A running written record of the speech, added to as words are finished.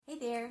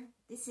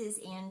This is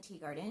Ann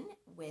Teagarden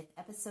with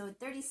episode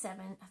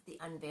 37 of the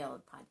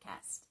Unveiled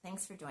podcast.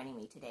 Thanks for joining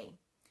me today.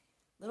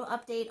 Little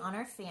update on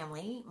our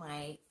family.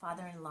 My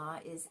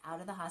father-in-law is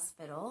out of the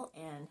hospital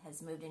and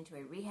has moved into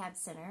a rehab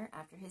center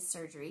after his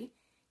surgery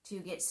to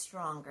get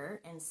stronger,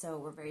 and so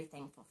we're very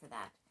thankful for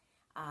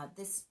that.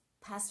 This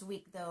past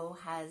week, though,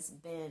 has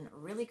been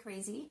really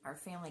crazy. Our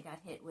family got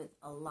hit with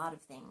a lot of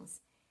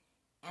things,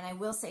 and I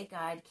will say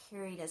God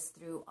carried us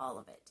through all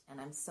of it, and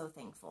I'm so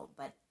thankful.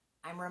 But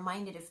I'm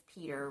reminded of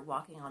Peter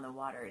walking on the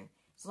water, and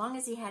as long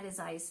as he had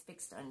his eyes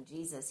fixed on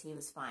Jesus, he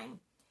was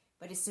fine.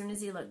 But as soon as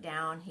he looked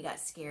down, he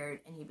got scared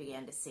and he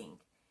began to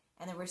sink.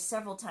 And there were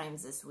several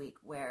times this week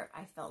where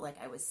I felt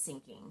like I was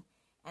sinking,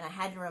 and I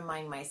had to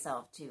remind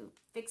myself to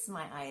fix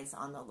my eyes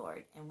on the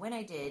Lord. And when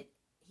I did,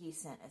 he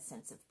sent a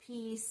sense of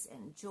peace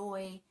and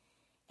joy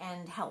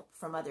and help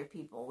from other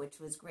people, which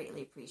was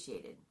greatly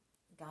appreciated.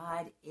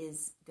 God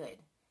is good.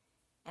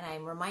 And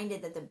I'm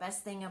reminded that the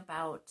best thing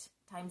about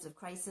times of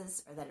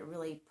crisis are that it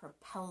really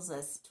propels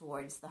us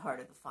towards the heart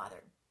of the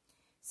Father.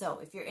 So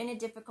if you're in a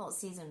difficult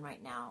season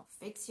right now,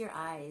 fix your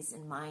eyes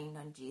and mind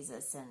on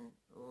Jesus and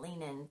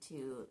lean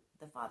into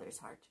the Father's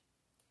heart.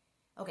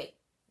 Okay,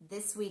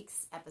 this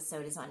week's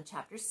episode is on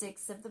chapter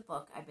 6 of the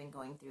book I've been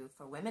going through,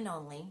 For Women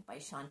Only, by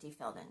Shaunti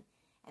Feldhahn.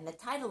 And the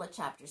title of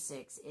chapter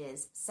 6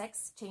 is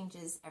Sex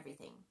Changes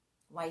Everything,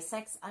 Why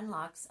Sex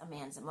Unlocks a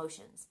Man's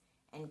Emotions,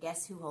 and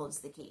Guess Who Holds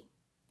the Key?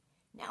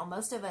 Now,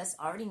 most of us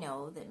already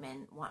know that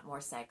men want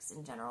more sex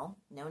in general.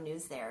 No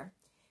news there.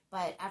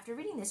 But after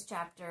reading this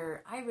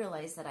chapter, I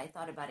realized that I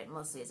thought about it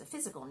mostly as a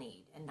physical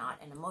need and not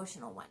an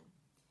emotional one.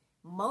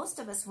 Most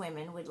of us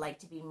women would like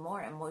to be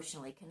more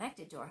emotionally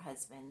connected to our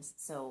husbands,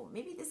 so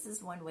maybe this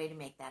is one way to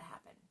make that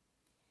happen.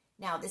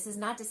 Now, this is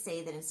not to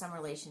say that in some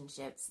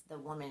relationships, the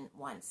woman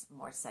wants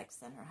more sex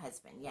than her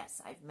husband.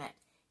 Yes, I've met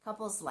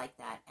couples like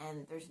that,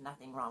 and there's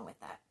nothing wrong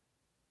with that.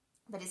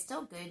 But it's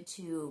still good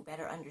to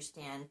better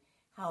understand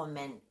how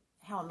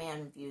a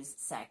man views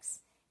sex,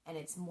 and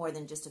it's more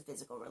than just a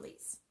physical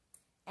release.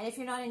 And if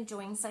you're not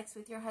enjoying sex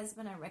with your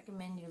husband, I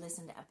recommend you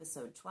listen to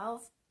episode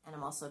 12, and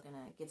I'm also going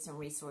to give some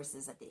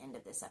resources at the end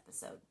of this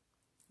episode.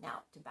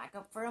 Now, to back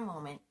up for a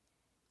moment,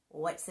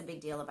 what's the big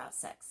deal about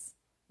sex?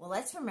 Well,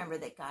 let's remember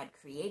that God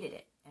created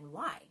it, and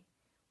why?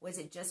 Was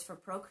it just for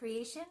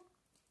procreation?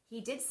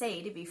 He did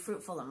say to be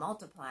fruitful and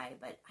multiply,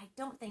 but I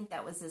don't think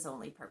that was his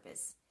only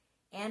purpose.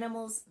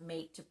 Animals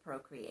mate to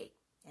procreate,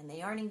 and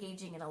they aren't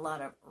engaging in a lot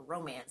of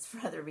romance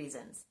for other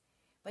reasons.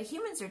 But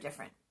humans are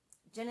different.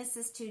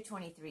 Genesis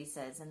 2:23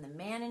 says, "And the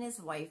man and his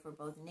wife were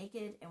both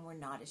naked and were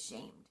not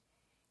ashamed,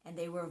 and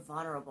they were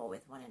vulnerable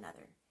with one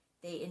another.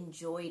 They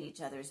enjoyed each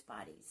other's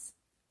bodies."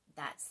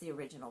 That's the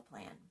original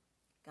plan.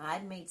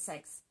 God made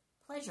sex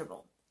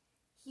pleasurable.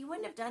 He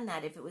wouldn't have done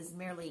that if it was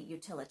merely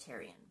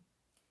utilitarian.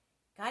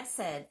 God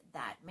said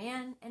that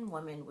man and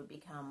woman would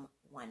become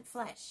one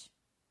flesh.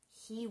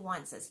 He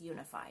wants us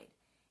unified.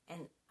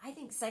 And I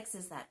think sex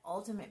is that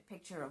ultimate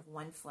picture of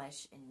one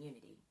flesh and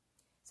unity.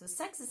 So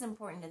sex is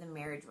important to the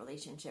marriage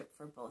relationship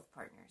for both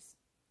partners.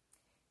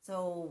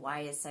 So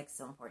why is sex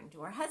so important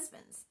to our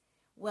husbands?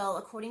 Well,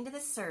 according to the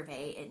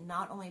survey, it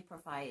not only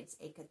provides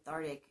a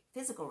cathartic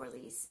physical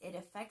release, it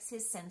affects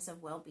his sense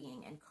of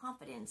well-being and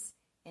confidence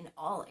in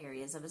all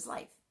areas of his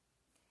life.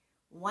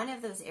 One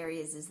of those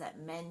areas is that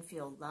men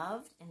feel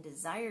loved and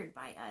desired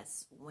by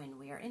us when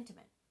we are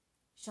intimate.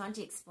 Shaunti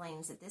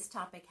explains that this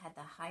topic had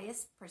the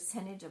highest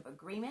percentage of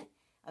agreement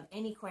of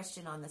any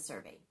question on the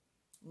survey.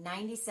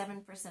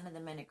 97% of the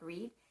men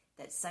agreed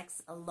that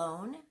sex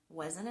alone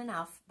wasn't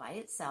enough by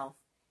itself.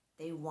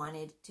 They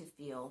wanted to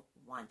feel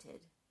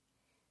wanted.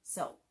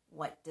 So,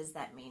 what does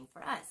that mean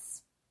for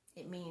us?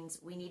 It means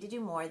we need to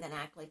do more than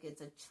act like it's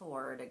a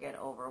chore to get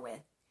over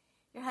with.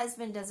 Your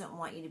husband doesn't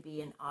want you to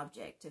be an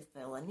object to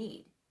fill a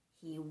need.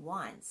 He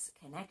wants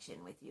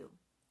connection with you.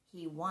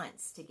 He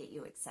wants to get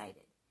you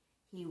excited.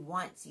 He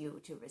wants you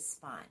to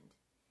respond.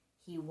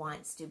 He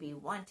wants to be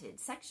wanted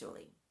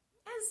sexually,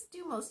 as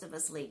do most of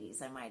us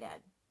ladies, I might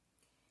add.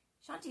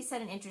 Shaunti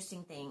said an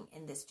interesting thing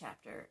in this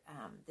chapter.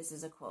 This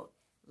is a quote.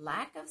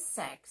 "Lack of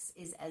sex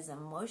is as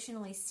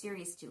emotionally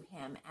serious to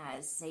him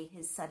as, say,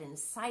 his sudden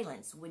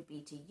silence would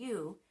be to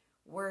you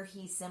were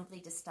he simply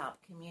to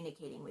stop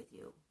communicating with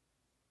you."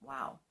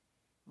 Wow.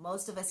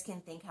 Most of us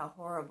can think how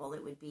horrible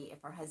it would be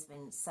if our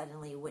husband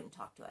suddenly wouldn't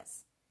talk to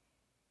us.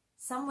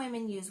 Some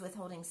women use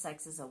withholding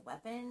sex as a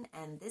weapon,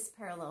 and this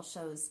parallel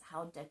shows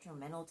how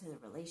detrimental to the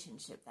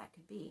relationship that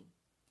could be.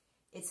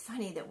 It's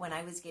funny that when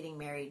I was getting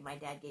married, my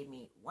dad gave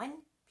me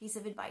one piece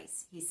of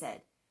advice. He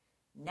said,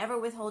 "Never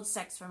withhold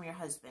sex from your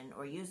husband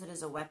or use it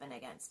as a weapon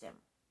against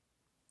him."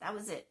 That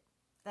was it.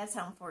 That's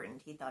how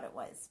important he thought it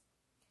was.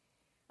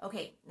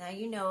 Okay, now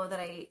you know that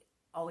I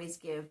always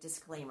give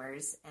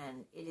disclaimers,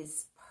 and it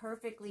is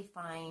perfectly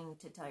fine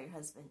to tell your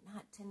husband,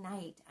 "Not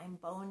tonight, I'm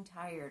bone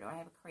tired," or "I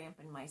have a cramp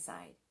in my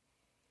side."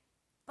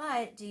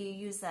 But do you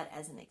use that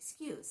as an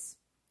excuse?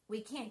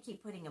 We can't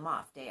keep putting him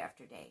off day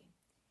after day.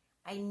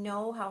 I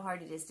know how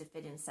hard it is to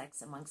fit in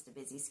sex amongst a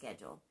busy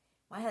schedule.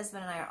 My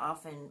husband and I are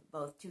often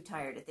both too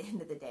tired at the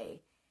end of the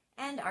day,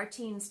 And our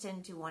teens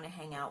tend to want to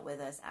hang out with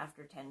us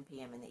after 10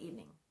 p.m. in the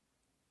evening.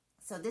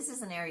 So this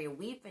is an area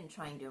we've been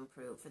trying to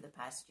improve for the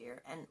past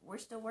year, and we're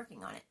still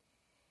working on it.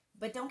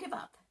 But don't give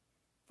up.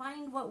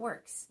 Find what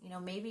works.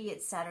 Maybe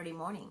it's Saturday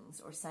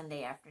mornings or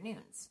Sunday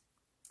afternoons.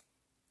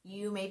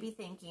 You may be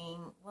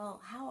thinking,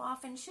 well, how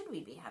often should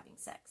we be having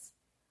sex?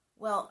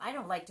 Well, I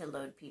don't like to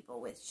load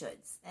people with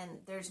shoulds, and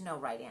there's no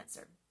right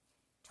answer.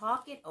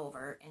 Talk it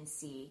over and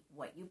see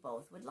what you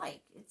both would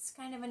like. It's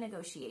kind of a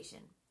negotiation.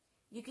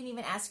 You can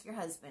even ask your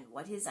husband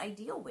what his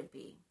ideal would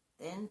be.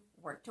 Then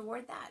work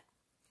toward that.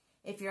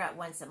 If you're at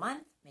once a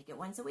month, make it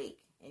once a week.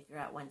 If you're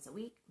at once a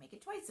week, make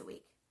it twice a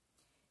week.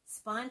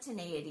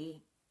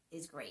 Spontaneity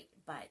is great,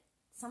 but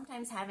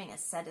sometimes having a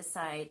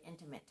set-aside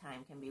intimate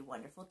time can be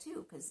wonderful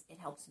too, because it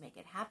helps make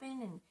it happen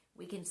and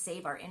we can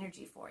save our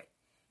energy for it.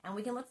 And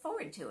we can look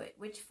forward to it,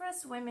 which for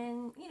us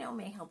women,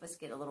 may help us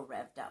get a little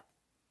revved up.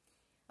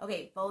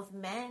 Okay, both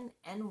men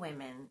and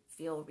women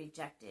feel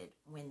rejected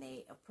when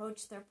they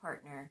approach their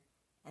partner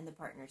and the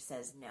partner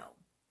says no.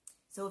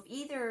 So if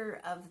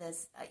either of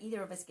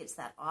us gets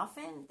that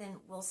often, then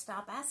we'll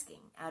stop asking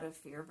out of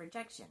fear of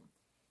rejection.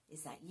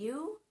 Is that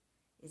you?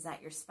 Is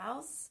that your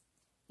spouse?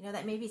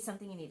 That may be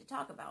something you need to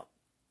talk about.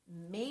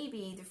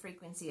 Maybe the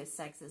frequency of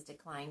sex has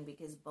declined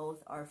because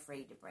both are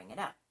afraid to bring it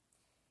up.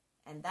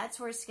 And that's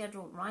where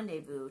scheduled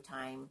rendezvous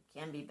time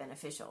can be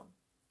beneficial.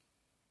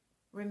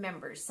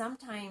 Remember,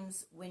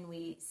 sometimes when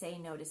we say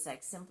no to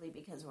sex simply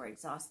because we're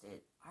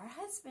exhausted, our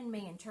husband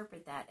may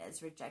interpret that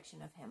as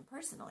rejection of him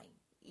personally,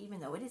 even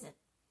though it isn't.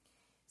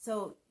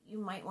 So you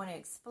might want to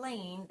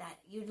explain that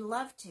you'd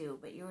love to,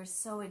 but you are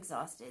so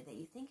exhausted that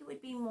you think it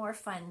would be more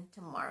fun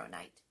tomorrow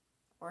night,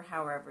 or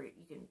however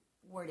you can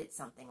word it,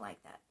 something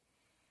like that.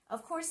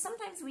 Of course,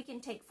 sometimes we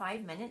can take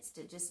 5 minutes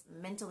to just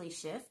mentally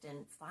shift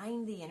and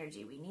find the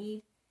energy we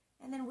need,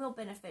 and then we'll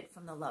benefit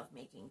from the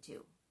lovemaking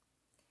too.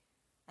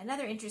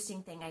 Another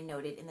interesting thing I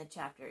noted in the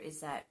chapter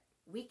is that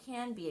we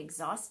can be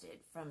exhausted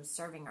from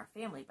serving our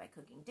family by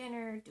cooking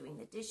dinner, doing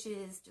the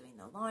dishes, doing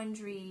the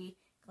laundry,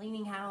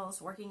 cleaning house,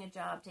 working a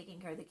job, taking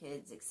care of the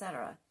kids,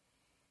 etc.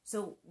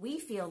 So we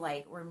feel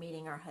like we're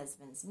meeting our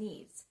husband's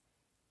needs.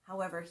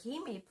 However, he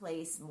may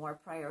place more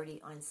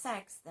priority on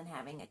sex than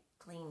having a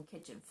clean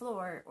kitchen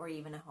floor or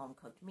even a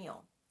home-cooked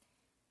meal.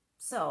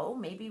 So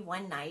maybe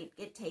one night,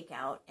 get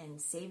takeout and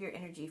save your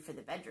energy for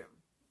the bedroom.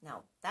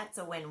 Now, that's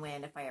a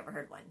win-win if I ever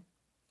heard one.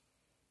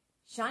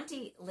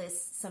 Shanti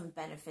lists some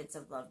benefits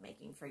of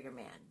lovemaking for your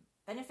man.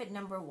 Benefit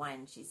number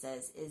 1, she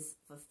says, is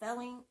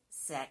fulfilling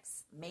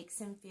sex makes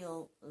him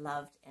feel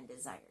loved and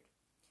desired.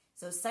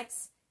 So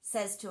sex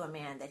says to a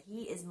man that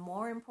he is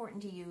more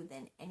important to you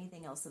than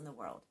anything else in the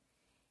world.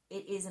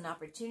 It is an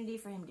opportunity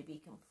for him to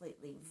be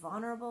completely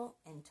vulnerable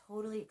and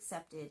totally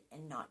accepted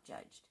and not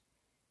judged.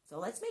 So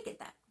let's make it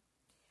that.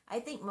 I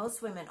think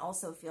most women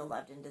also feel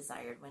loved and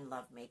desired when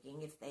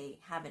lovemaking if they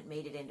haven't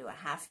made it into a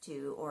have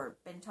to or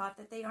been taught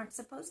that they aren't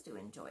supposed to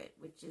enjoy it,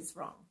 which is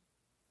wrong.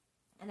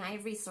 And I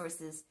have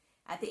resources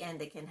at the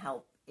end that can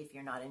help if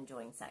you're not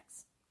enjoying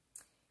sex.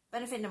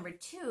 Benefit number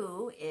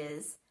 2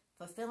 is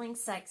fulfilling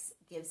sex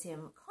gives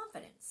him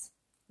confidence.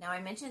 Now,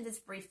 I mentioned this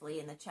briefly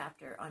in the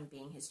chapter on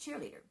being his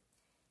cheerleader.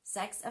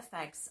 Sex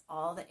affects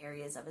all the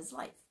areas of his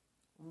life.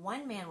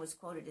 One man was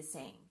quoted as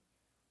saying,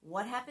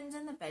 "What happens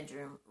in the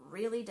bedroom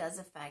really does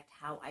affect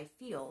how I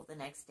feel the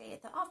next day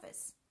at the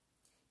office."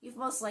 You've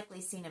most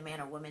likely seen a man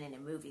or woman in a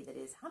movie that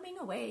is humming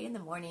away in the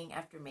morning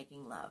after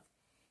making love,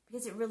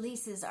 because it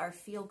releases our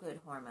feel-good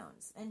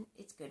hormones, and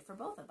it's good for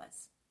both of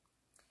us.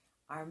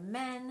 Our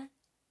men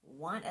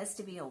want us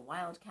to be a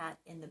wildcat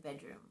in the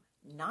bedroom,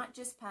 not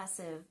just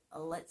passive,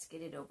 a let's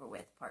get it over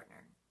with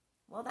partner.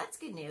 Well, that's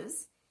good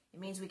news. It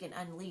means we can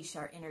unleash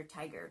our inner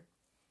tiger.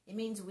 It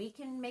means we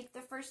can make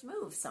the first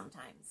move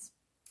sometimes.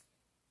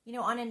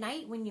 On a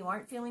night when you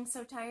aren't feeling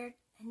so tired,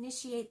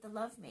 initiate the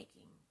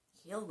lovemaking.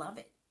 He'll love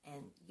it,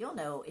 and you'll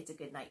know it's a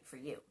good night for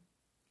you.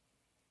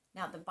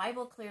 Now, the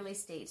Bible clearly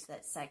states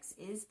that sex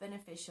is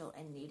beneficial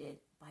and needed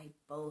by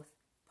both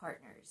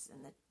partners,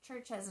 and the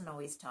church hasn't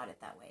always taught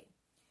it that way.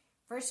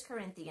 1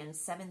 Corinthians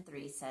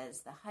 7:3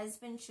 says, "The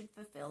husband should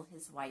fulfill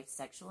his wife's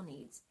sexual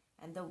needs,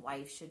 and the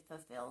wife should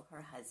fulfill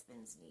her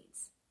husband's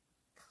needs."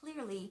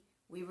 Clearly,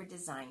 we were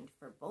designed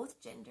for both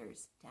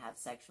genders to have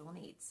sexual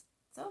needs,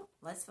 so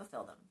let's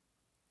fulfill them.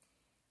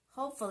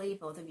 Hopefully,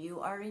 both of you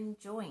are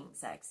enjoying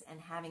sex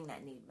and having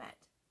that need met.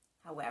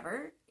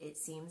 However, it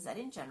seems that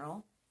in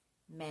general,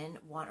 men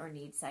want or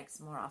need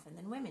sex more often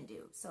than women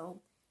do.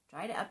 So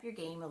try to up your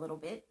game a little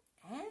bit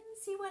and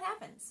see what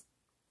happens.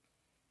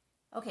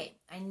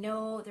 Okay, I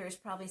know there's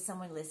probably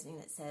someone listening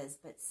that says,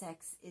 but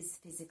sex is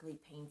physically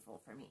painful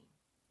for me.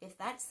 If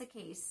that's the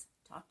case,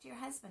 talk to your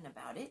husband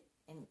about it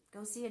and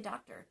go see a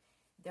doctor.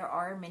 There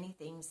are many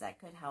things that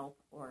could help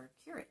or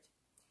cure it.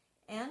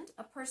 And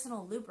a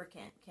personal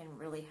lubricant can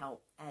really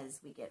help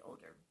as we get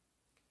older.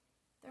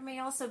 There may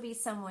also be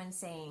someone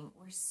saying,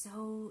 we're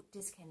so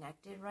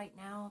disconnected right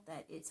now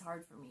that it's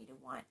hard for me to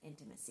want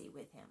intimacy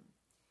with him.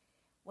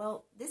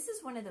 Well, this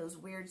is one of those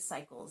weird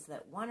cycles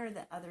that one or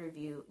the other of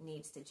you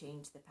needs to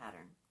change the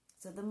pattern.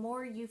 So the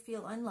more you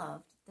feel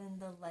unloved, then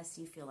the less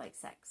you feel like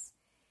sex.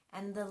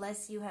 And the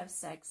less you have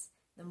sex,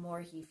 the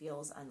more he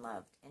feels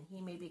unloved. And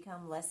he may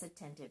become less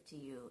attentive to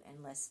you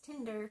and less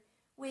tender,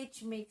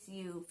 which makes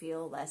you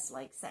feel less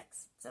like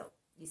sex. So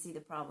you see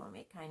the problem.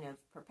 It kind of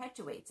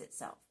perpetuates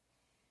itself.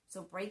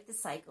 So break the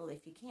cycle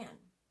if you can.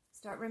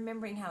 Start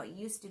remembering how it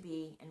used to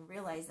be and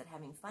realize that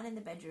having fun in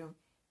the bedroom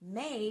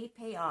may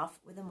pay off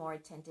with a more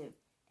attentive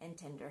and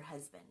tender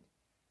husband.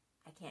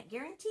 I can't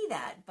guarantee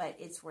that, but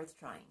it's worth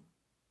trying.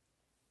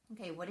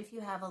 Okay, what if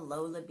you have a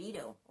low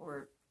libido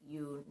or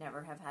you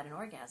never have had an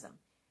orgasm?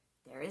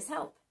 There is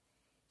help.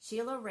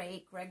 Sheila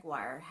Ray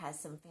Gregoire has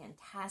some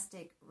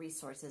fantastic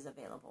resources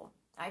available.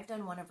 I've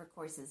done one of her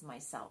courses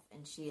myself,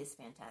 and she is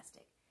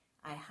fantastic.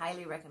 I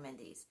highly recommend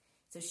these.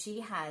 So she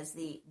has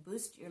the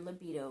Boost Your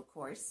Libido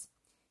course.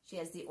 She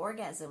has the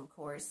Orgasm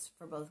course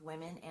for both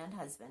women and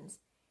husbands,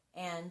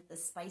 and the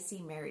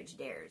Spicy Marriage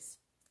Dares.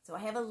 So I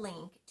have a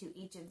link to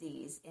each of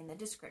these in the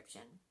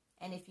description.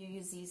 And if you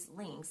use these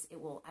links,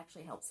 it will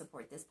actually help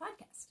support this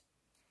podcast.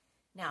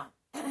 Now,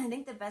 I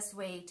think the best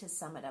way to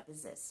sum it up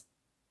is this.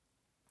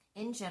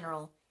 In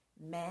general,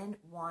 men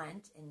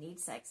want and need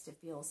sex to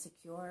feel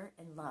secure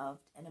and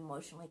loved and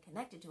emotionally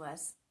connected to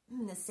us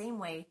in the same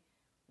way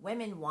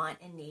women want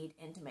and need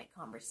intimate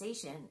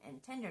conversation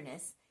and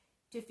tenderness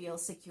to feel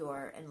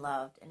secure and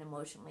loved and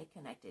emotionally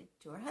connected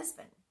to her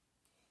husband.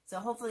 So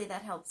hopefully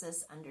that helps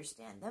us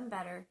understand them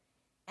better,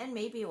 and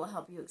maybe it will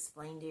help you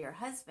explain to your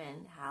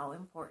husband how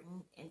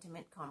important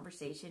intimate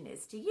conversation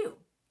is to you,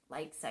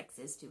 like sex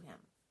is to him.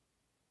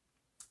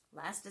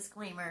 Last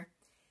disclaimer,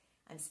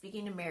 I'm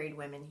speaking to married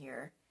women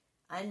here.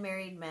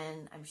 Unmarried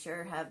men, I'm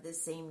sure, have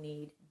this same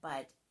need,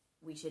 but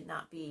we should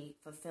not be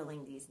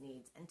fulfilling these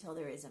needs until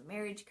there is a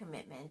marriage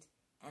commitment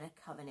and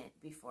a covenant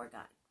before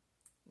God.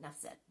 Enough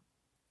said.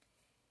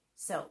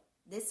 So,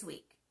 this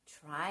week,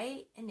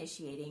 try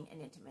initiating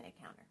an intimate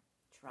encounter.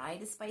 Try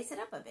to spice it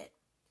up a bit.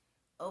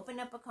 Open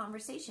up a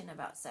conversation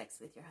about sex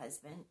with your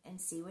husband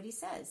and see what he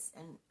says,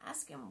 and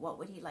ask him what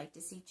would he like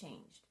to see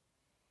changed.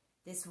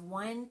 This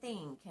one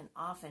thing can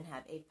often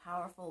have a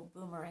powerful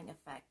boomerang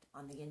effect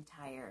on the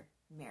entire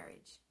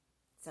marriage.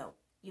 So,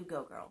 you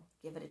go, girl.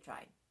 Give it a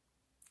try.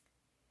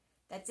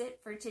 That's it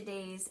for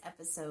today's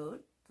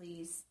episode.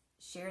 Please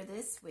share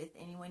this with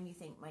anyone you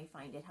think might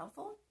find it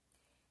helpful.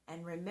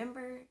 And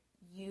remember,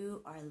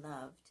 you are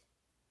loved,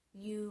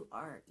 you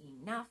are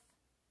enough,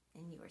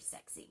 and you are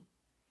sexy.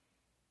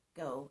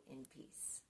 Go in peace.